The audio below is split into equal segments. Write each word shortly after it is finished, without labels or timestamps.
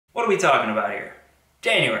we talking about here?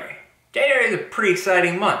 January. January is a pretty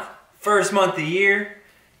exciting month. First month of the year.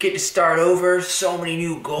 Get to start over. So many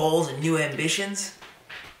new goals and new ambitions.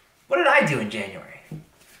 What did I do in January?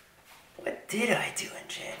 What did I do in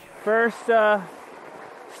January? First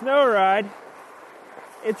snow ride.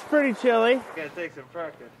 It's pretty chilly. Gotta take some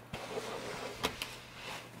practice.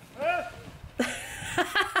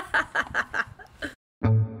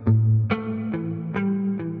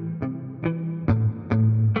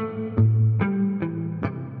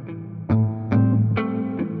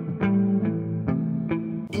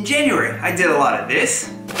 In January, I did a lot of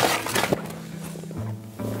this.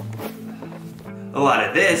 A lot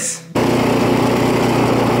of this.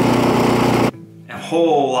 A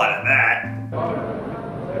whole lot of that.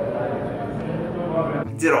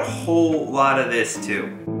 I did a whole lot of this too.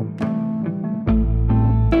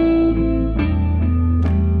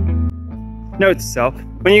 Note to self,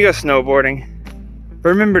 when you go snowboarding,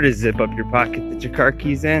 remember to zip up your pocket that your car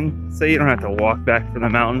key's in so you don't have to walk back from the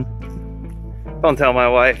mountain. Don't tell my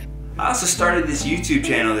wife. I also started this YouTube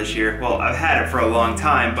channel this year. Well, I've had it for a long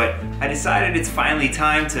time, but I decided it's finally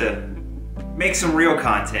time to make some real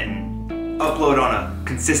content and upload on a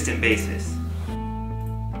consistent basis.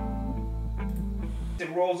 It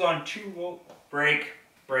rolls on 2 volt, brake,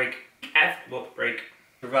 brake, F, well, brake.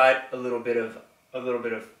 Provide a little bit of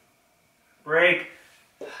brake.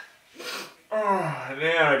 Oh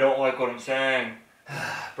man, I don't like what I'm saying.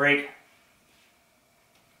 Brake.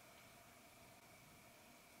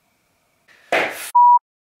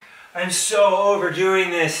 I'm so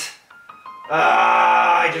overdoing this.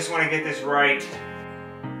 I just want to get this right.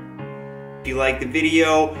 If you like the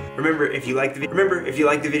video, remember if you like the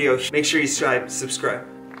video, make sure you subscribe.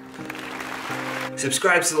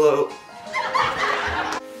 Subscribe slow.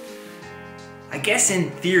 I guess in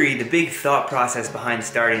theory, the big thought process behind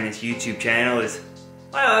starting this YouTube channel is,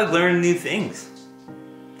 well, I've learned new things.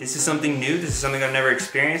 This is something new, this is something I've never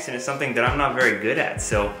experienced, and it's something that I'm not very good at,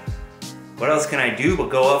 so what else can I do but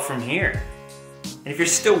go up from here? And if you're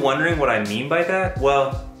still wondering what I mean by that,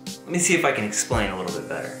 well, let me see if I can explain a little bit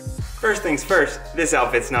better. First things first, this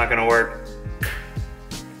outfit's not gonna work.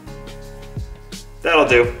 That'll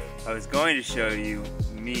do. I was going to show you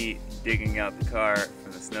me digging out the car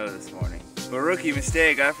from the snow this morning. But rookie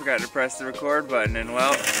mistake, I forgot to press the record button and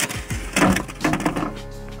well, the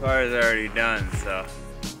car is already done, so.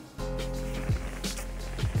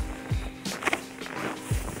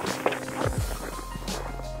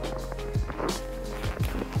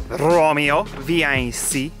 Romeo, viens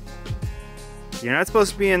ici. You're not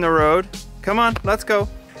supposed to be in the road. Come on, let's go.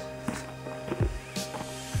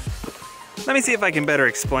 Let me see if I can better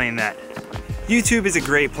explain that. YouTube is a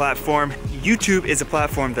great platform. YouTube is a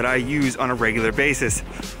platform that I use on a regular basis.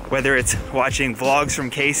 Whether it's watching vlogs from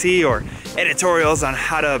Casey or editorials on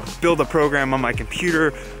how to build a program on my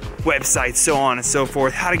computer, websites, so on and so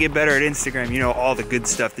forth, how to get better at Instagram, you know, all the good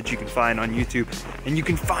stuff that you can find on YouTube. And you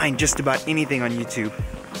can find just about anything on YouTube.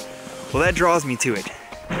 Well, that draws me to it.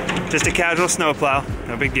 Just a casual snowplow,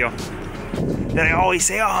 no big deal. Then I always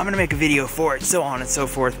say, oh, I'm gonna make a video for it, so on and so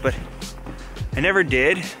forth, but I never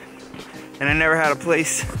did, and I never had a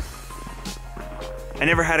place. I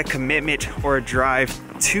never had a commitment or a drive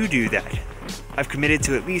to do that. I've committed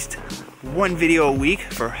to at least 1 video a week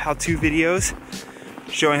for how-to videos,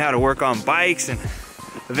 showing how to work on bikes, and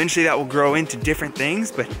eventually that will grow into different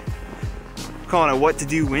things, but I'm calling it What to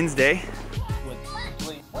Do Wednesday.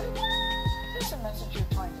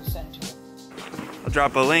 I'll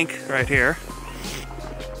drop a link right here.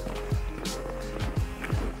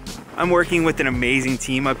 I'm working with an amazing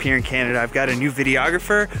team up here in Canada. I've got a new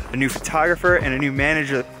videographer, a new photographer, and a new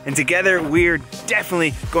manager. And together, we're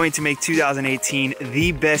definitely going to make 2018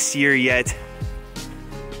 the best year yet.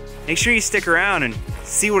 Make sure you stick around and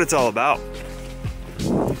see what it's all about.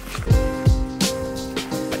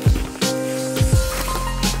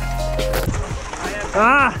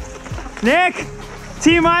 Ah, Nick,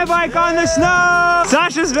 Team iBike on the snow.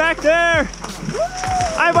 Sasha's back there.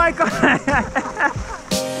 iBike on.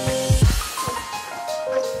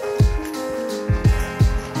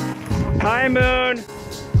 Hi, Moon.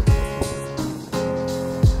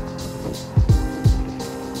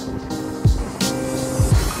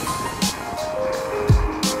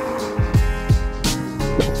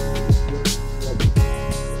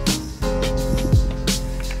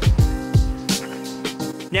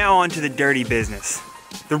 Now on to the dirty business.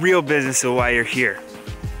 The real business of why you're here.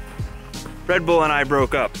 Red Bull and I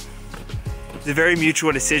broke up. It's a very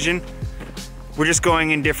mutual decision. We're just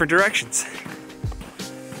going in different directions.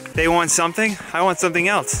 They want something, I want something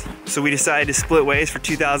else. So we decided to split ways for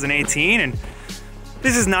 2018, and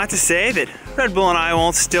this is not to say that Red Bull and I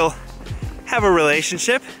won't still have a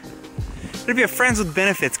relationship. It'd be a friends with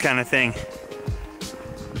benefits kind of thing.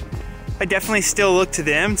 I definitely still look to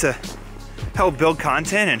them to help build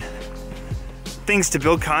content and things to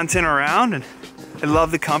build content around, and I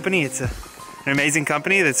love the company. It's an amazing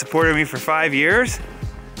company that supported me for 5 years.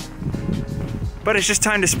 But it's just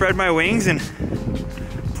time to spread my wings and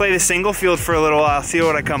play the single field for a little while, see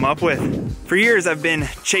what I come up with. For years I've been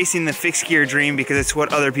chasing the fixed gear dream because it's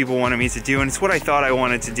what other people wanted me to do, and it's what I thought I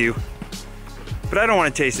wanted to do. But I don't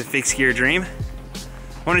want to chase the fixed gear dream.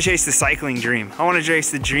 I want to chase the cycling dream. I want to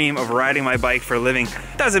chase the dream of riding my bike for a living.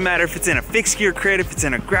 Doesn't matter if it's in a fixed gear crit, if it's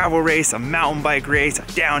in a gravel race, a mountain bike race, a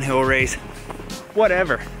downhill race,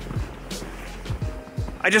 whatever.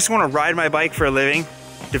 I just want to ride my bike for a living,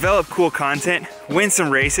 develop cool content, win some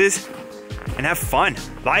races, and have fun.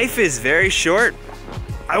 Life is very short.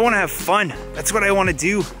 I want to have fun. That's what I want to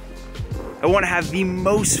do. I want to have the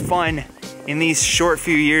most fun in these short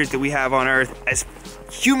few years that we have on Earth as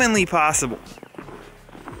humanly possible.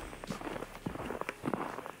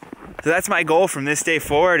 So that's my goal from this day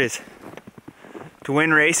forward, is to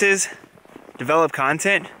win races, develop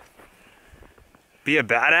content, be a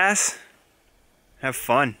badass, have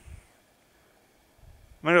fun.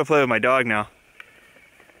 I'm gonna go play with my dog now.